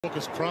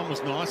Walker's crumb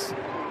was nice.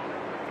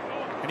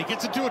 And he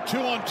gets it to a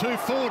 2-on-2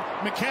 forward.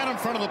 McCann in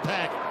front of the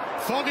pack.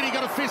 Fogarty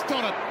got a fist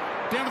on it.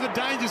 Down to the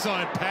danger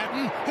zone.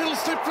 Patton. Little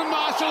slip from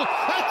Marshall.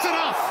 That's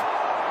enough.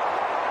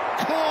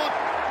 Caught.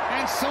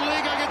 And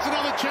Soligo gets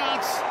another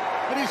chance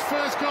at his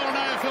first goal in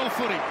AFL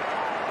footy.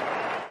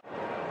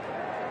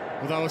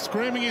 Well, they were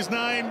screaming his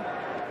name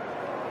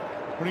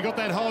when he got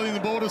that hole in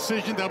the ball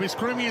decision. They'll be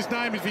screaming his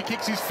name if he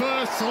kicks his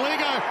first.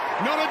 Soligo,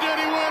 not a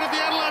dirty word at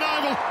the Adelaide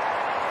Oval.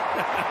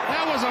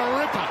 That was a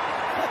ripper.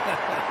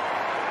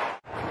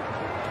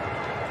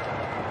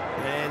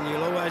 And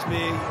you'll always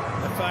be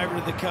a favourite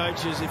of the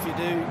coaches if you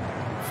do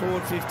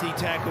forward 50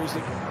 tackles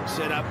that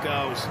set up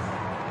goals.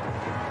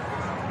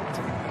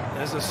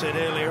 As I said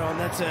earlier on,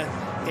 that's an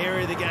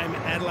area of the game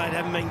Adelaide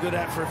haven't been good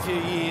at for a few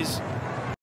years.